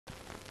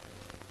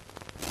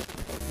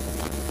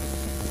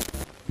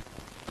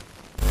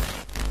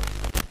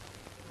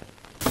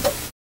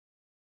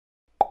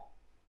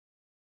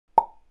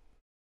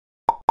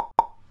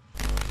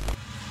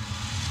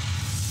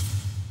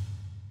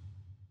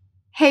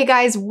Hey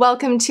guys,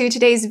 welcome to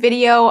today's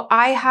video.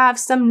 I have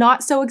some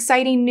not so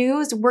exciting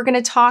news. We're going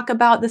to talk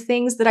about the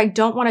things that I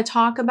don't want to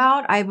talk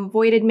about. I've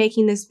avoided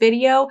making this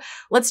video.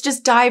 Let's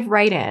just dive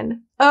right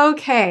in.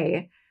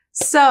 Okay,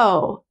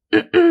 so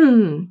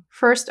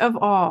first of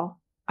all,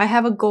 I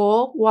have a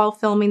goal while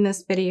filming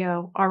this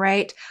video, all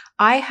right?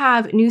 I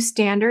have new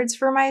standards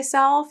for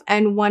myself,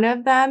 and one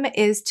of them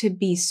is to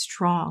be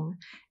strong.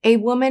 A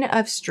woman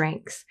of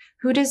strength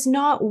who does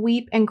not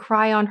weep and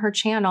cry on her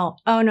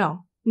channel. Oh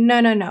no.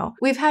 No.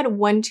 We've had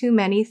one too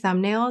many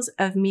thumbnails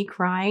of me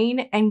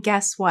crying, and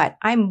guess what?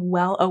 I'm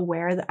well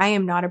aware that I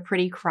am not a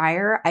pretty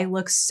crier. I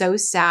look so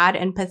sad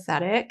and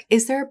pathetic.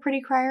 Is there a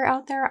pretty crier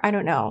out there? I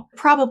don't know.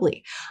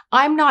 Probably.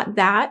 I'm not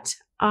that.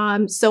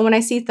 So when I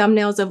see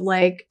thumbnails of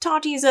like,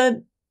 Tati's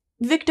a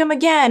victim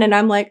again, and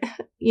I'm like,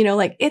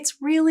 like it's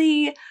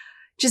really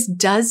just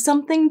does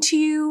something to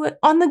you.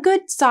 On the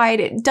good side,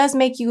 it does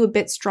make you a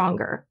bit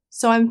stronger.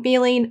 So I'm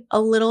feeling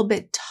a little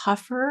bit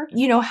tougher,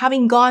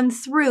 having gone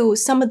through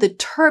some of the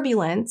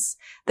turbulence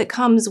that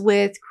comes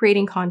with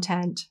creating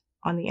content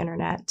on the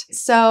internet.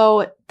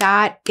 So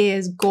that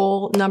is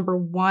goal number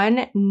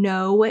one,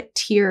 no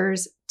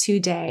tears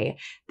today.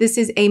 This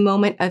is a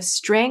moment of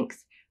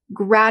strength,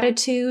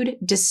 gratitude,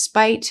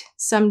 despite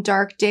some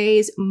dark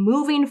days,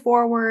 moving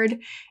forward,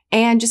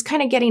 and just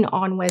kind of getting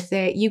on with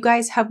it. You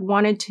guys have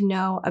wanted to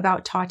know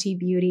about Tati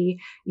Beauty.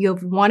 You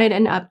have wanted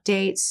an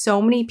update. So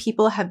many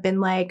people have been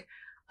like,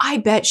 I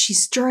bet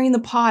she's stirring the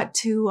pot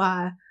to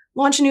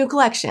launch a new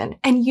collection.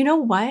 And you know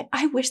what?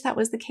 I wish that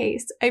was the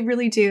case. I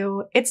really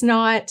do. It's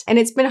not. And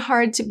it's been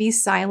hard to be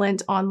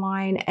silent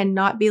online and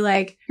not be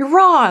like, you're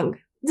wrong.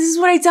 This is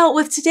what I dealt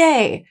with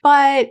today.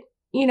 But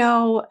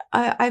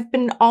I've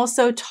been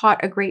also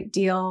taught a great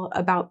deal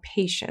about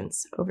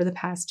patience over the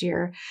past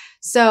year.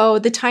 So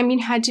the timing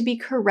had to be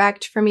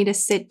correct for me to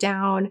sit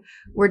down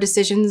where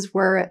decisions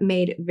were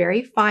made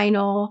very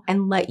final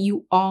and let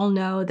you all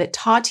know that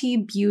Tati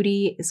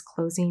Beauty is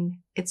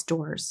closing its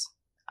doors.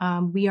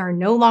 We are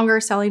no longer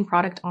selling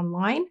product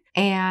online.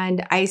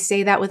 And I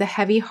say that with a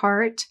heavy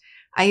heart.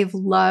 I have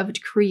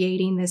loved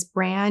creating this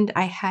brand.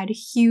 I had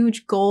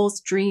huge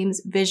goals,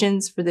 dreams,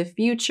 visions for the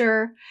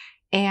future.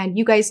 And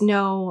you guys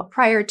know,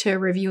 prior to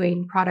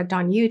reviewing product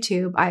on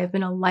YouTube, I have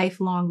been a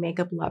lifelong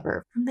makeup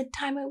lover from the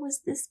time I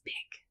was this big,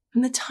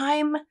 from the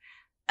time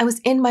I was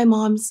in my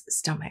mom's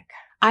stomach.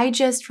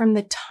 From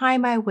the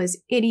time I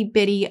was itty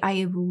bitty, I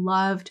have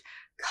loved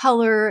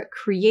color,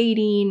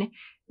 creating,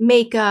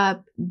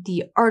 makeup,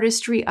 the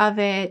artistry of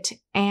it.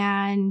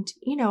 And,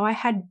 I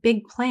had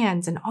big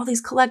plans and all these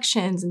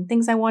collections and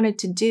things I wanted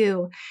to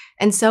do.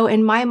 And so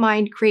in my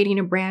mind, creating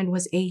a brand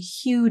was a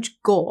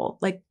huge goal,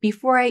 like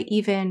before I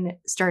even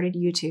started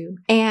YouTube.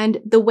 And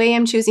the way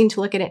I'm choosing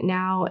to look at it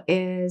now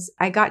is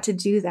I got to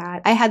do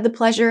that. I had the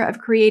pleasure of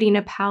creating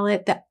a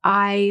palette that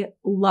I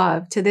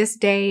love. To this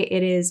day,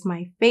 it is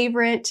my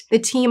favorite. The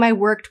team I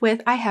worked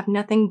with, I have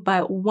nothing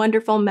but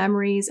wonderful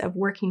memories of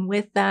working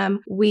with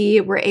them.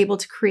 We were able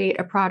to create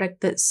a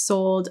product that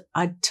sold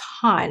a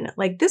ton.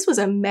 Like, this was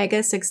a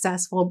mega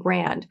successful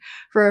brand.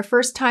 For a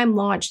first time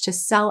launch to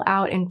sell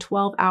out in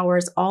 12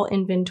 hours, all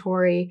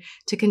inventory,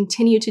 to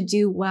continue to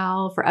do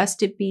well, for us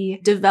to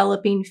be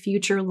developing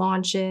future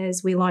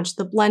launches. We launched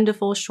the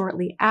Blendiful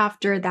shortly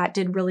after. That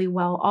did really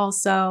well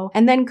also.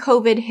 And then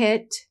COVID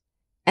hit.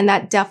 And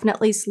that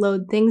definitely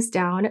slowed things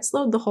down. It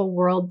slowed the whole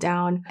world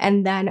down.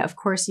 And then, of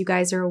course, you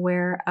guys are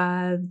aware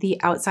of the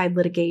outside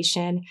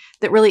litigation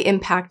that really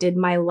impacted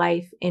my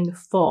life in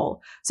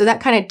full. So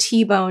that kind of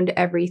T-boned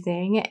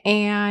everything.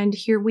 And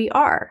here we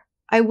are.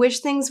 I wish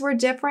things were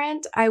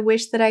different. I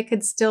wish that I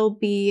could still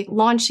be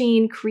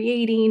launching,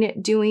 creating,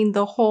 doing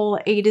the whole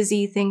A to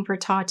Z thing for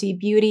Tati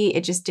Beauty.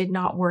 It just did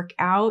not work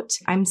out.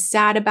 I'm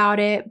sad about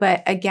it.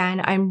 But again,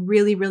 I'm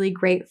really, really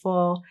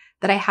grateful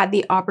that I had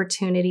the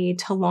opportunity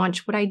to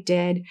launch what I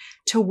did,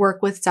 to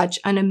work with such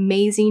an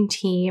amazing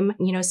team,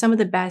 some of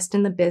the best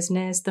in the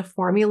business. The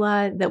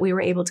formula that we were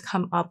able to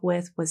come up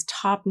with was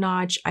top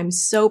notch. I'm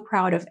so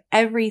proud of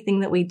everything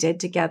that we did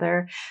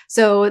together.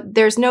 So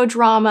there's no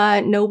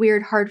drama, no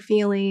weird hard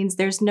feelings.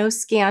 There's no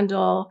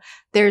scandal.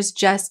 There's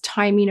just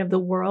timing of the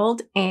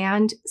world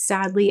and,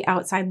 sadly,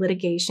 outside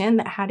litigation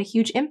that had a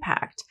huge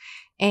impact.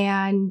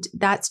 And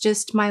that's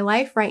just my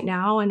life right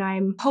now. And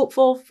I'm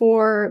hopeful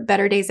for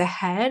better days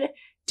ahead.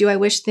 Do I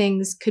wish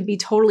things could be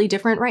totally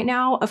different right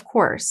now? Of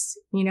course,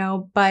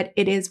 but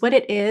it is what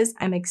it is.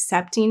 I'm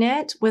accepting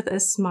it with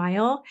a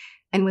smile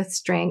and with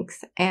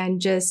strength, and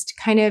just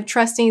kind of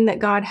trusting that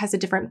God has a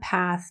different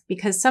path,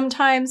 because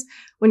sometimes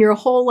when your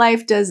whole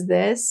life does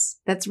this,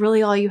 that's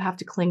really all you have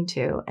to cling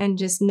to, and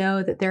just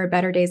know that there are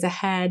better days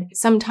ahead.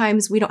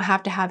 Sometimes we don't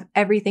have to have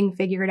everything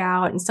figured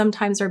out, and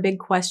sometimes our big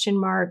question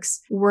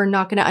marks, we're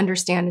not going to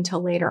understand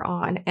until later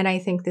on. And I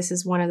think this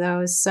is one of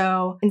those.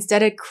 So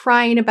instead of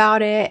crying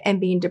about it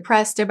and being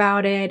depressed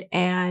about it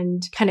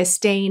and kind of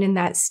staying in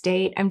that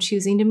state, I'm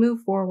choosing to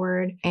move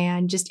forward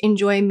and just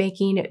enjoy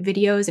making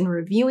videos and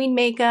reviewing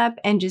makeup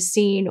and just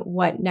seeing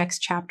what next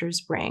chapters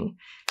bring.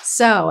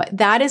 So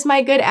that is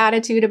my good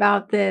attitude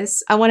about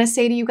this. I want to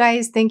say to you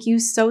guys, thank you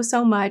so,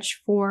 so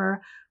much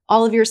for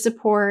all of your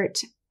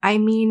support. I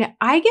mean,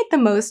 I get the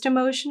most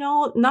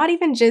emotional, not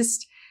even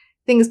just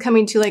things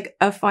coming to like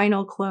a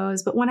final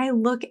close, but when I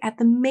look at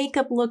the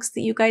makeup looks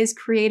that you guys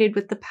created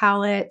with the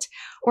palette,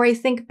 or I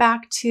think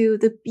back to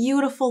the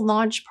beautiful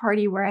launch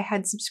party where I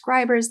had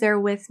subscribers there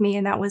with me,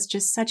 and that was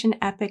just such an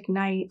epic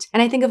night.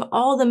 And I think of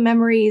all the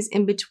memories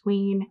in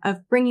between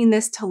of bringing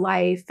this to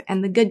life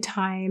and the good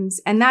times,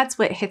 and that's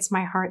what hits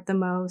my heart the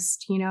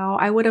most. You know,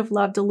 I would have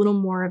loved a little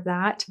more of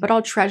that, but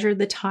I'll treasure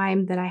the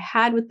time that I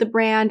had with the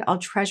brand. I'll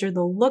treasure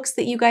the looks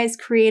that you guys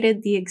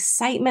created, the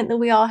excitement that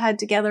we all had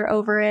together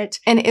over it,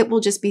 and it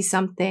will just be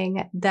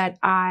something that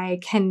I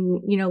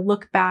can, you know,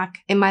 look back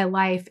in my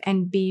life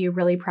and be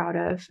really proud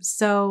of.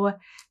 So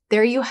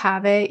there you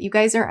have it. You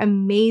guys are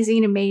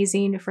amazing,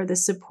 amazing for the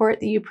support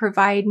that you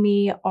provide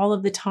me all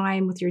of the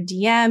time with your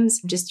DMs,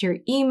 just your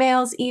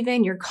emails,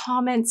 even your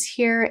comments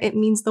here. It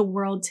means the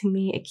world to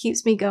me. It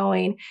keeps me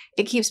going.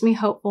 It keeps me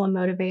hopeful and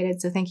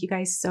motivated. So thank you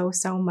guys so,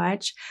 so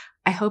much.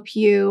 I hope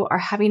you are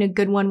having a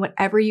good one,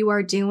 whatever you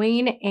are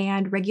doing,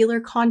 and regular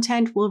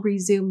content will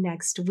resume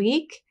next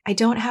week. I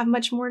don't have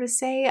much more to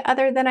say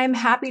other than I'm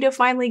happy to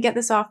finally get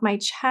this off my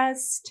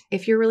chest.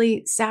 If you're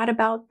really sad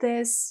about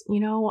this, you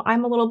know,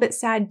 I'm a little bit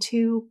sad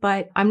too,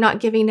 but I'm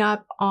not giving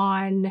up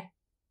on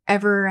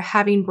ever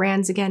having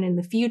brands again in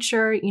the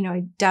future. You know,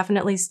 I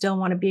definitely still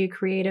want to be a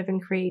creative and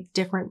create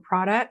different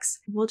products.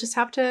 We'll just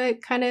have to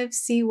kind of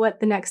see what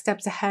the next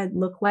steps ahead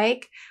look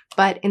like.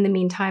 But in the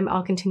meantime,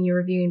 I'll continue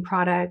reviewing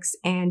products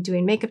and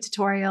doing makeup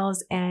tutorials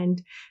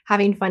and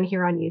having fun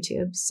here on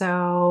YouTube.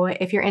 So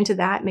if you're into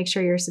that, make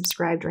sure you're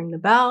subscribed, ring the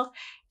bell.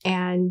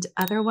 And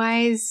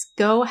otherwise,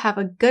 go have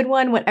a good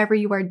one, whatever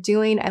you are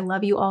doing. I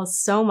love you all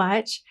so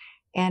much,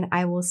 and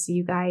I will see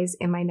you guys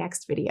in my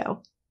next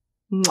video.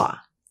 Mwah.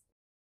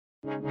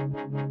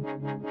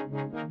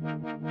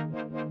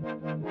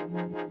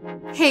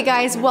 Hey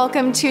guys,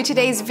 welcome to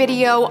today's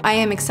video. I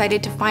am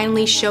excited to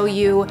finally show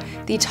you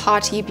the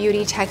Tati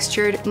Beauty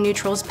Textured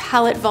Neutrals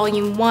Palette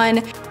Volume 1.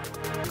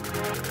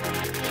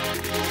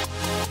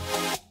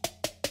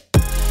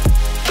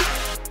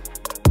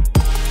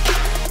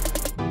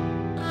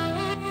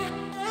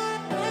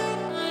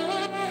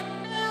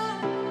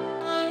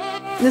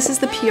 This is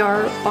the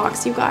PR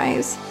box, you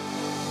guys.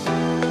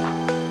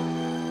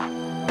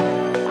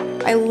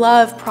 I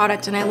love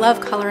product, and I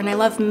love color, and I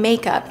love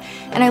makeup,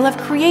 and I love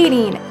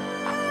creating.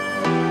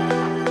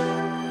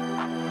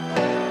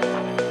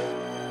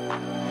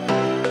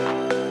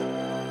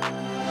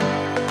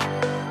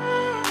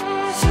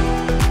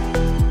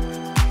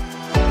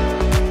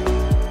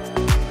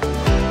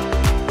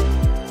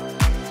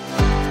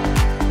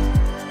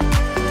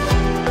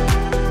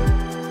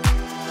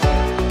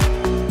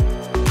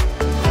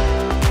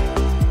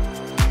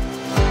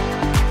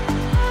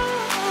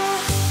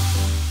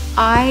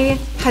 I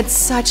had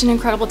such an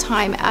incredible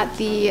time at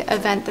the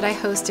event that I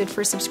hosted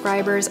for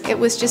subscribers. It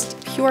was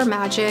just pure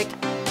magic.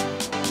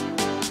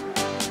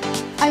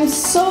 I'm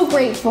so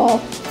grateful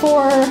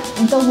for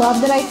the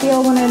love that I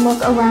feel when I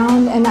look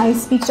around and I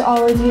speak to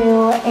all of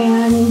you,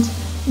 and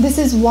this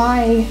is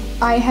why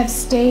I have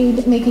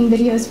stayed making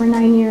videos for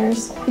 9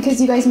 years,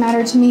 because you guys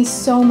matter to me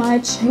so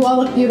much. You all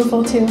look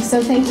beautiful too,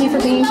 so thank you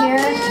for being here,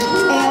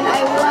 and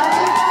I love